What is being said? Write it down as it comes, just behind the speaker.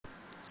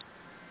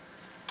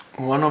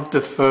One of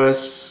the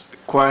first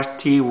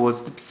QWERTY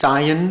was the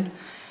Psion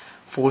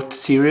 4th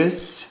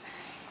series,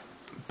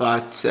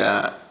 but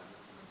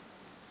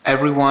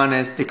everyone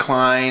has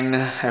declined,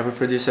 every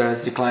producer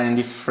has declined in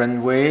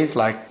different ways,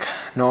 like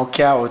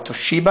Nokia or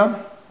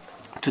Toshiba.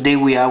 Today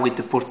we are with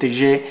the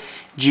Portegè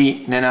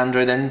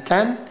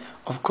G910.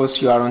 Of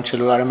course, you are on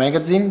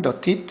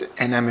Cellulare-Magazine.it,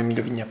 and I'm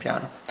Emilio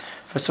Vignapiano.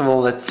 First of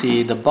all, let's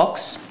see the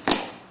box.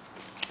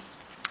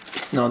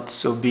 It's not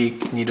so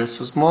big, neither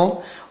so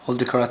small. All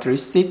the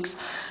characteristics.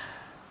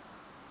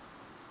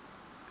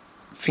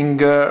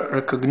 Finger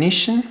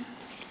recognition,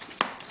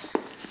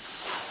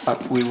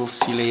 but we will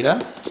see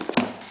later.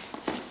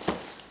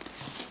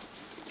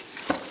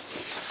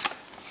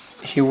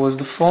 Here was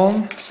the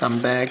phone,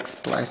 some bags,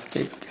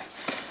 plastic.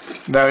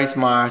 Very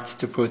smart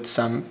to put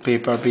some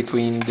paper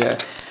between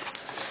the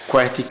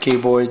QWERTY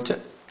keyboard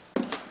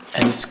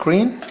and the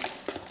screen.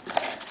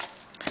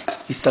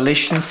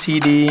 Installation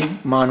CD,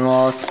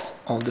 manuals,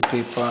 all the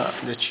paper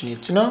that you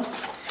need to know.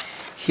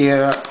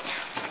 Here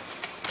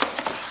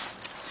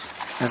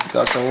has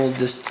got all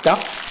the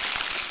stuff.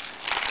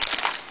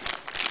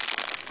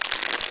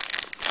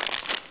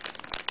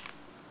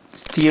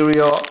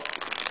 Stereo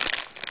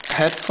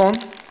headphone.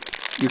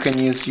 You can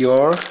use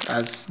your,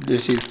 as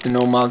this is the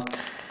normal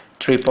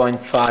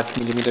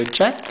 3.5mm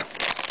jack.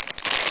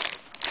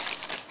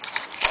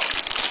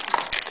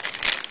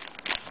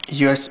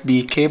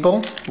 USB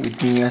cable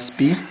with mini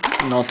USB,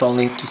 not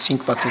only to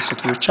sync but also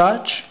to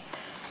recharge.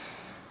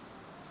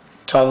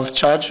 Travel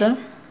charger.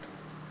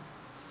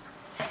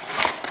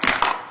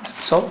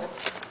 That's all.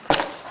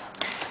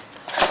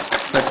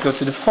 Let's go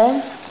to the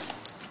phone.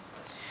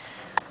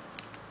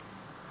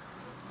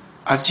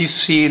 As you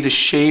see, the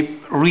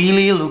shape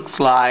really looks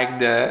like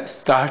the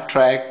Star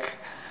Trek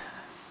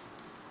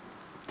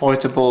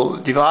portable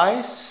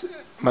device,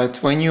 but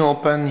when you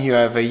open, you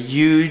have a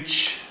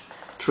huge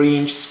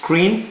 3-inch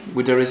screen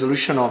with a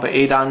resolution of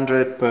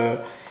 800 by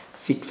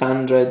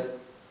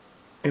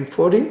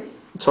 640.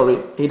 Sorry,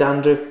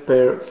 800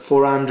 by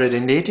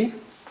 480,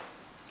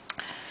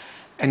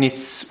 and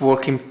it's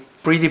working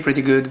pretty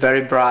good, very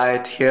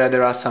bright. Here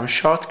there are some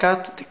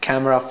shortcuts, the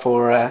camera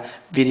for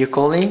video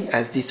calling,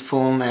 as this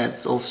phone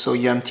has also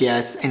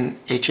UMTS and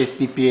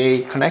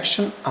HSDPA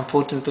connection.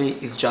 Unfortunately,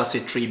 it's just a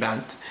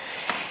 3-band.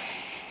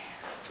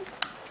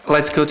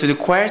 Let's go to the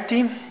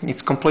QWERTY.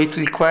 It's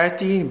completely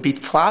QWERTY, a bit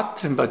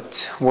flat,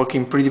 but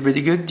working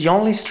pretty good. The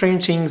only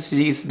strange thing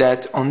is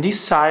that on this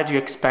side you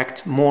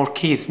expect more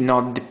keys,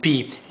 not the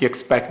P. You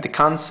expect the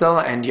cancel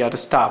and the other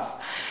stuff,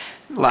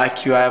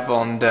 like you have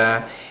on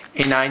the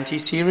A90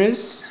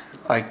 series,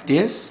 like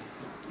this.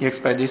 You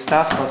expect this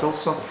stuff, but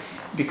also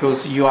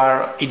because you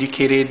are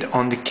educated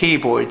on the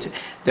keyboard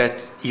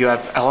that you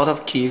have a lot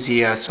of keys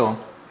here, so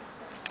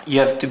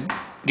you have to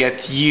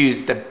get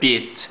used a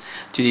bit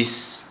to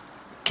this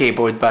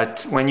keyboard,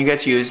 but when you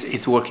get used,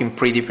 it's working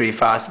pretty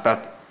fast,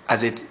 but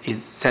as it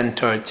is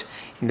centered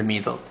in the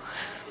middle.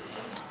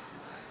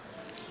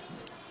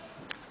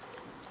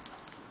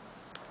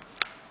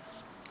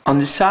 On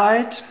the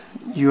side,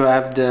 you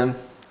have the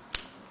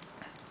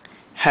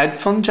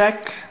headphone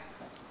jack,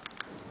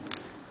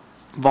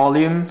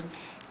 volume,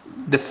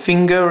 the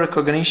finger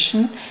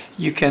recognition.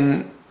 You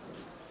can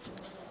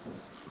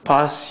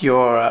pass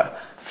your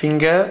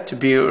finger to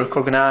be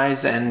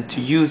recognized and to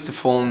use the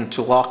phone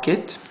to lock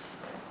it.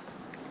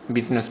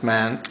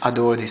 Businessmen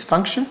adore this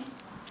function.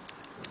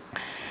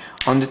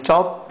 On the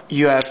top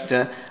you have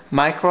the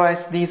micro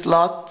SD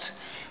slot.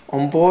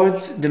 On board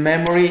the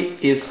memory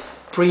is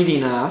pretty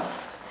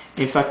enough.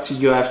 In fact,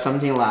 you have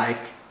something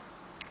like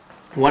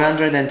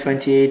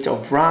 128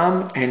 of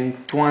RAM and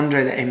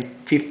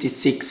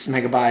 256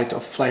 megabyte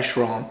of flash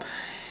ROM.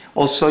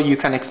 Also, you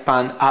can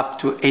expand up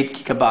to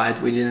 8 GB.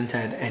 We didn't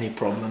have any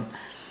problem.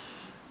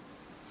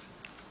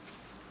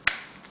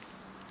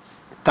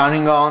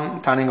 Turning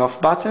on, turning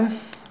off button.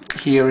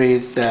 Here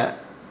is the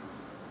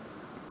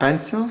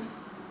pencil,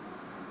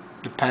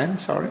 the pen,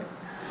 sorry.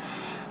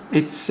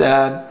 It's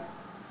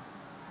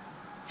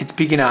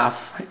big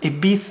enough, a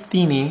bit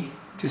thinny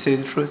to say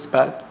the truth,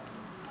 but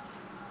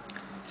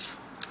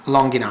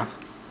long enough.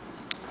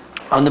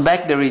 On the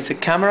back there is a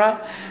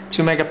camera,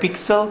 2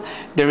 megapixel.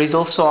 There is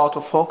also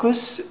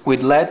autofocus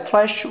with LED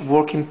flash,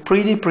 working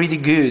pretty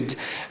good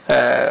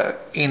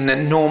in a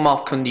normal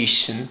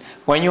condition.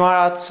 When you are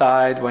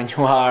outside, when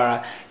you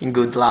are in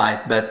good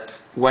light,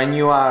 but when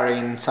you are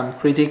in some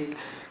critic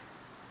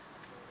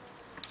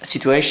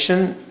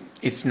situation,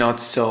 it's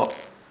not so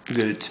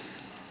good.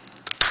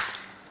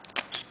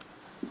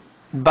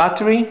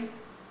 Battery,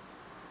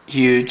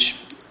 huge,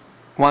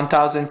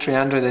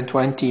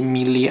 1320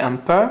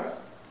 milliampere.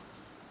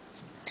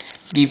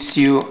 Gives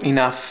you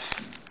enough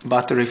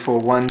battery for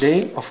 1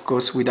 day, of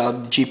course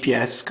without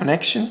GPS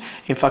connection.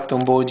 In fact,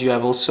 on board you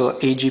have also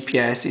a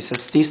GPS, it's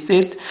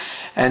assisted,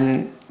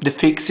 and the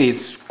fix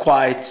is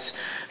quite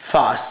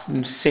fast,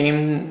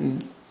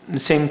 same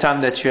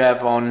time that you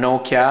have on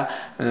Nokia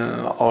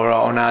or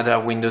on other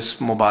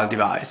Windows Mobile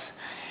device.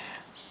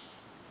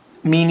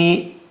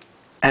 Mini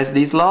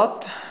SD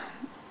slot,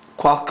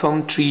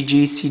 Qualcomm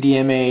 3G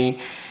CDMA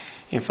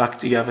In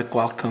fact, you have a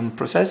Qualcomm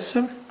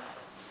processor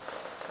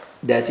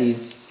that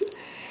is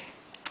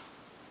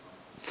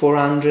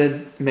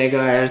 400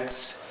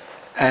 megahertz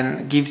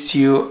and gives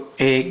you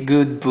a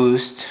good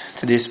boost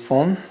to this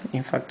phone.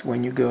 In fact,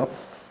 when you go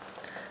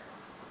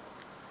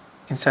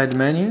inside the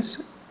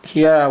menus,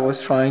 here I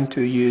was trying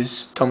to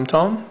use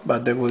TomTom,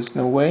 but there was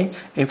no way.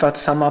 In fact,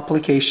 some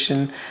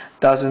application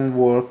doesn't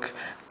work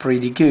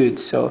pretty good,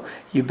 so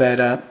you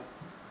better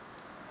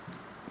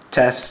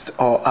test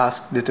or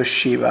ask the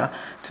Toshiba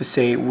to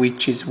say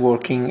which is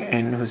working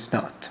and who's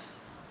not.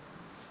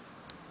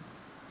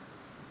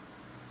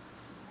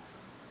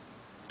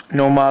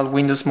 Normal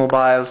Windows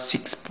Mobile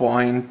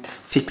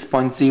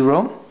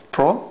 6.0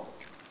 Pro,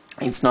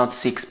 it's not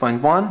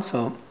 6.1,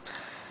 so,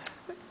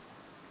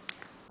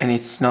 and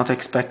it's not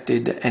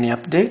expected any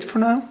update for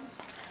now.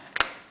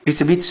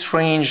 It's a bit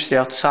strange, the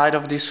outside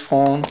of this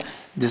phone,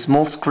 the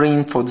small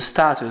screen for the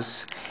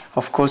status.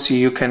 Of course,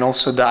 you can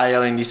also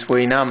dial in this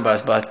way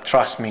numbers, but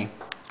trust me,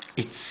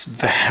 it's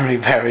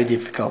very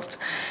difficult.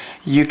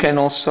 You can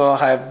also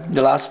have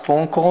the last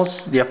phone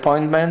calls, the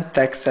appointment,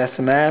 text,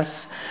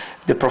 SMS,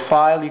 the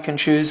profile you can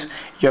choose.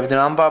 You have the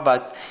number,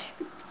 but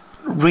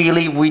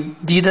really we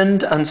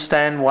didn't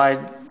understand why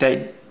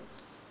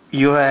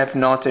you have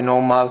not a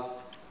normal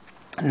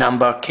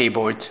number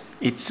keyboard.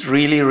 It's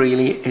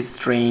really a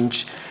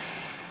strange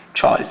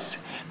choice.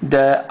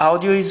 The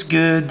audio is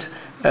good,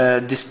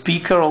 the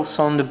speaker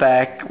also on the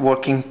back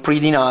working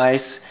pretty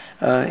nice.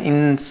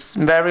 In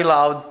very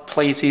loud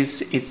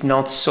places it's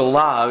not so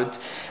loud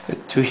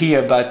to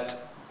hear, but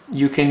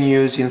you can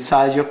use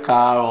inside your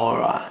car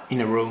or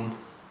in a room.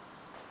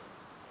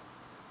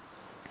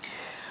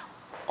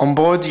 On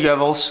board you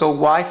have also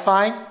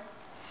Wi-Fi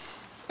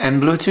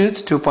and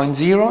Bluetooth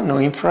 2.0, no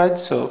infrared,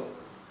 so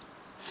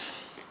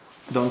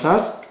don't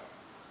ask.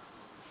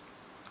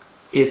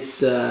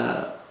 It's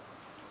on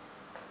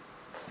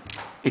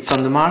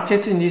the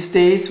market in these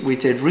days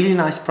with a really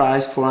nice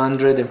price,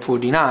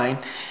 $449.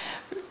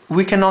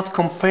 We cannot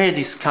compare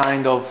this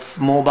kind of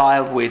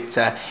mobile with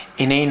an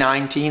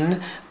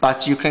A19,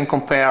 but you can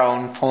compare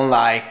on phone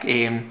like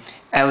a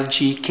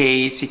LG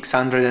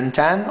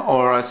K610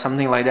 or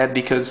something like that,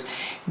 because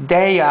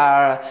they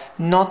are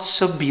not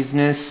so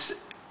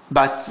business,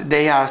 but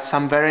they are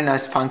some very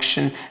nice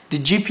function. The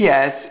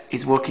GPS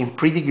is working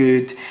pretty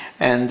good,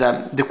 and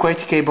the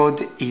QWERTY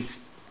keyboard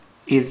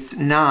is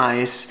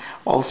nice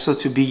also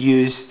to be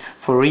used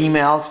for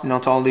emails,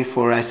 not only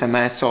for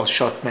SMS or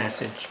short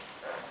message.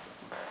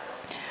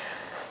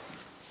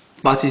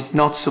 But it's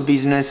not so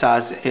business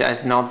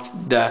as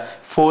not the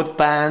fourth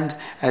band,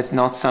 as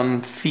not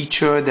some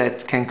feature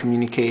that can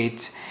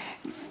communicate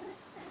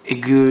a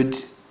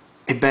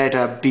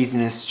better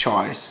business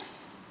choice.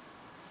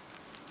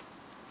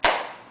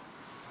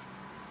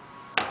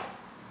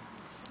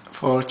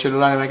 For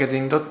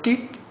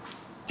Cellulare-Magazine.it,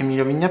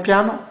 Emilio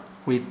Vignapiano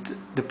with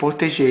the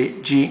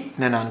Portegè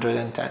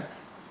G910.